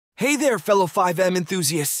Hey there, fellow 5M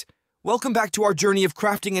enthusiasts! Welcome back to our journey of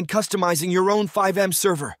crafting and customizing your own 5M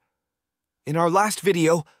server. In our last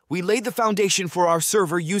video, we laid the foundation for our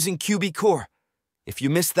server using QBCore. If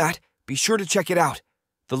you missed that, be sure to check it out.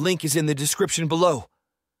 The link is in the description below.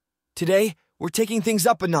 Today, we're taking things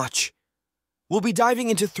up a notch. We'll be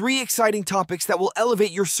diving into 3 exciting topics that will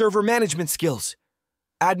elevate your server management skills: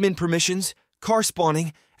 admin permissions, car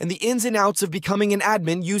spawning, and the ins and outs of becoming an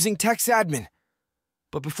admin using TextAdmin.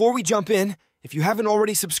 But before we jump in, if you haven't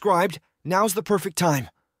already subscribed, now's the perfect time.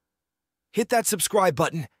 Hit that subscribe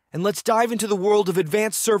button, and let's dive into the world of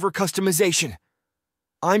advanced server customization.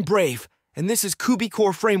 I'm Brave, and this is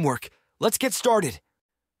QBCore Framework. Let's get started.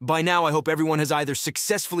 By now, I hope everyone has either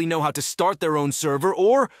successfully know how to start their own server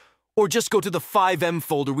or just go to the 5M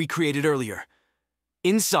folder we created earlier.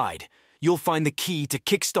 Inside, you'll find the key to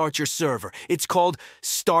kickstart your server. It's called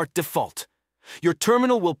Start Default. Your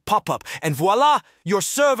terminal will pop up, and voila, your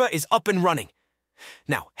server is up and running.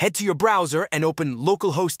 Now, head to your browser and open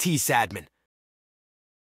localhost tsadmin.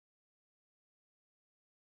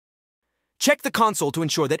 Check the console to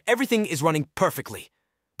ensure that everything is running perfectly.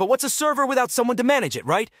 But what's a server without someone to manage it,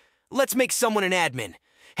 right? Let's make someone an admin.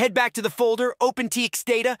 Head back to the folder, open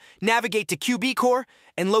txdata, navigate to QBCore,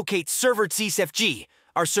 and locate server tsfg,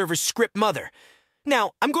 our server's script mother.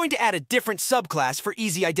 Now, I'm going to add a different subclass for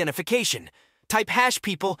easy identification. Type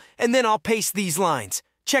 #people, and then I'll paste these lines.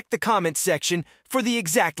 Check the comments section for the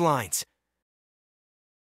exact lines.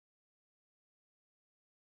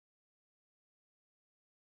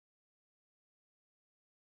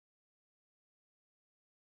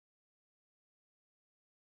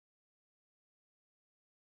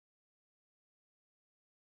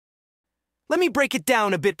 Let me break it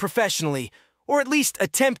down a bit professionally, or at least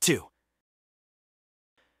attempt to.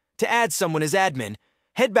 To add someone as admin,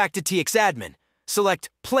 head back to TXAdmin, select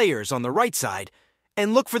Players on the right side,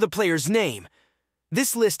 and look for the player's name.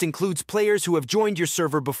 This list includes players who have joined your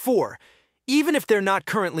server before, even if they're not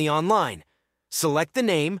currently online. Select the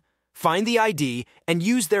name, find the ID, and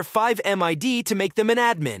use their 5M ID to make them an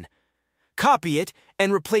admin. Copy it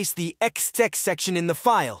and replace the xtext section in the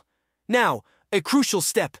file. Now, a crucial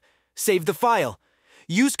step: save the file.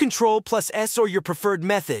 Use Ctrl+S or your preferred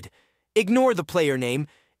method. Ignore the player name.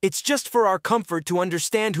 It's just for our comfort to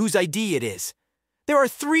understand whose ID it is. There are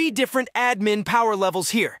 3 different admin power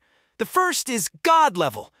levels here. The first is God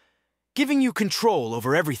level, giving you control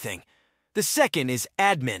over everything. The second is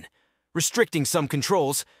admin, restricting some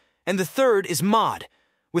controls. And the third is mod,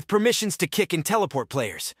 with permissions to kick and teleport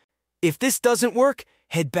players. If this doesn't work,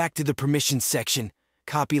 head back to the permissions section.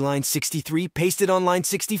 Copy line 63, paste it on line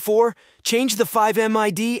 64, change the 5M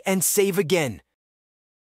ID, and save again.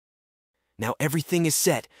 Now everything is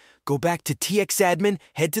set. Go back to TXAdmin,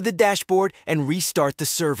 head to the dashboard, and restart the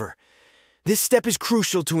server. This step is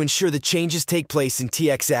crucial to ensure the changes take place in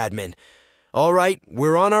TXAdmin. All right,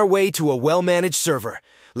 we're on our way to a well-managed server.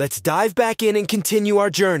 Let's dive back in and continue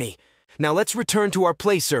our journey. Now let's return to our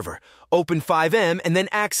Play server, open 5M, and then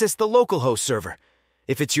access the localhost server.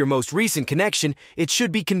 If it's your most recent connection, it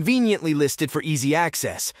should be conveniently listed for easy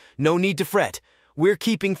access. No need to fret. We're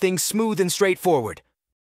keeping things smooth and straightforward.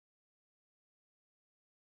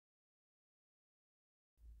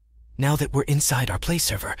 Now that we're inside our Play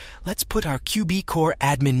server, let's put our QBCore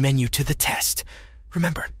admin menu to the test.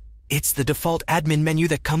 Remember, it's the default admin menu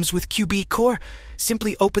that comes with QBCore.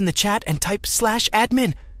 Simply open the chat and type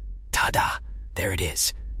 /admin. Ta-da! There it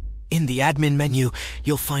is. In the admin menu,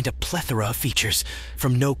 you'll find a plethora of features,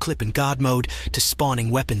 from no-clip and God mode to spawning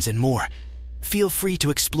weapons and more. Feel free to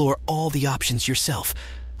explore all the options yourself.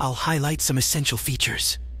 I'll highlight some essential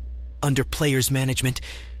features. Under Players Management,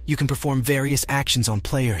 you can perform various actions on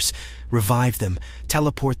players, revive them,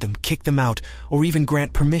 teleport them, kick them out, or even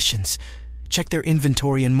grant permissions. Check their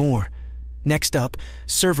inventory and more. Next up,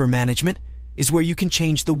 Server Management is where you can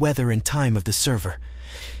change the weather and time of the server.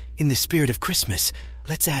 In the spirit of Christmas,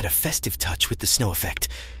 let's add a festive touch with the snow effect.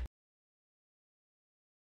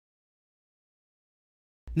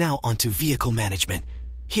 Now onto Vehicle Management.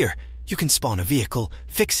 Here, you can spawn a vehicle,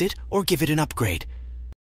 fix it, or give it an upgrade.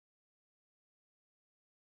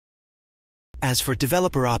 As for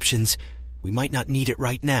developer options, we might not need it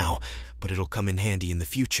right now, but it'll come in handy in the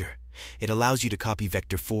future. It allows you to copy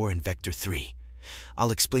Vector 4 and Vector 3.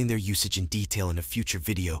 I'll explain their usage in detail in a future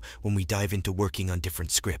video when we dive into working on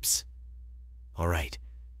different scripts. Alright,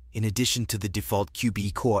 in addition to the default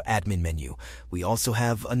QBCore admin menu, we also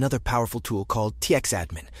have another powerful tool called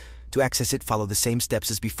TXAdmin. To access it, follow the same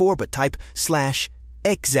steps as before, but type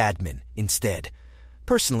 /xadmin instead.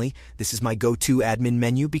 Personally, this is my go-to admin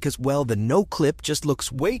menu because, well, the no-clip just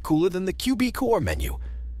looks way cooler than the QBCore menu.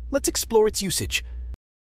 Let's explore its usage.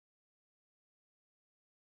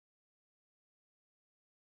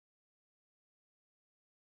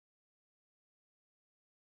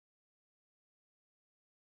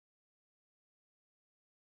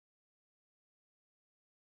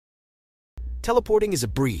 teleporting is a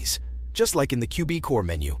breeze, just like in the QBCore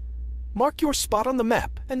menu. Mark your spot on the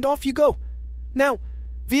map, and off you go. Now,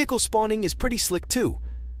 vehicle spawning is pretty slick too,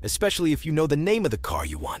 especially if you know the name of the car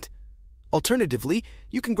you want. Alternatively,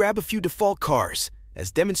 you can grab a few default cars,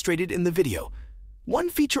 as demonstrated in the video. One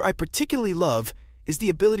feature I particularly love is the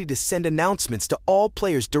ability to send announcements to all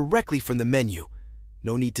players directly from the menu.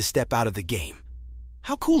 No need to step out of the game.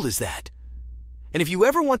 How cool is that? And if you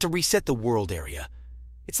ever want to reset the world area,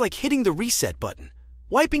 it's like hitting the reset button,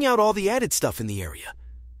 wiping out all the added stuff in the area.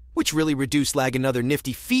 Which really reduced lag. Another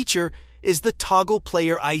nifty feature is the toggle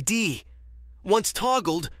player ID. Once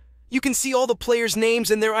toggled, you can see all the players'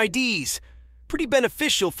 names and their IDs. Pretty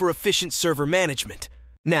beneficial for efficient server management.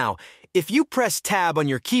 Now, if you press Tab on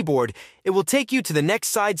your keyboard, it will take you to the next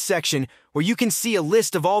side section where you can see a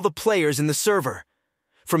list of all the players in the server.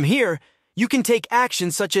 From here, you can take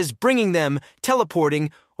actions such as bringing them,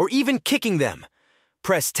 teleporting, or even kicking them.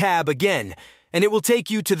 Press Tab again, and it will take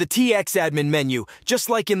you to the TXadmin menu, just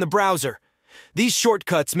like in the browser. These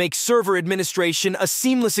shortcuts make server administration a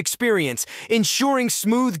seamless experience, ensuring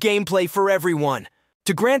smooth gameplay for everyone.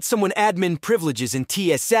 To grant someone admin privileges in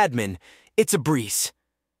TXadmin, it's a breeze.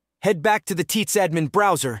 Head back to the TXadmin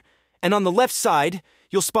browser, and on the left side,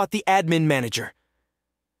 you'll spot the Admin Manager.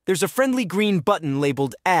 There's a friendly green button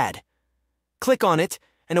labeled Add. Click on it,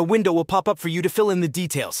 and a window will pop up for you to fill in the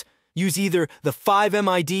details. Use either the 5M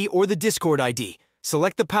ID or the Discord ID.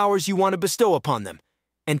 Select the powers you want to bestow upon them.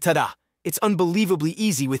 And ta-da! It's unbelievably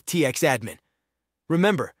easy with TXadmin.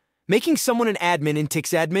 Remember, making someone an admin in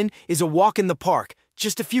TXadmin is a walk in the park.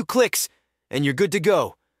 Just a few clicks, and you're good to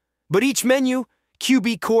go. But each menu,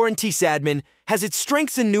 QBCore and TXadmin, has its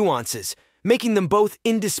strengths and nuances, making them both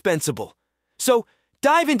indispensable. So,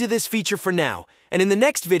 dive into this feature for now, and in the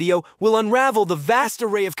next video, we'll unravel the vast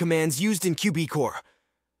array of commands used in QBCore.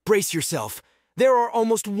 Brace yourself. There are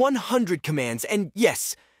almost 100 commands, and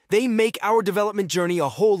yes, they make our development journey a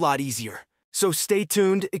whole lot easier. So stay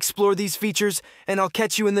tuned, explore these features, and I'll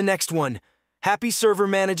catch you in the next one. Happy server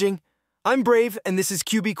managing. I'm Brave, and this is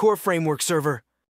QBCore Framework Server.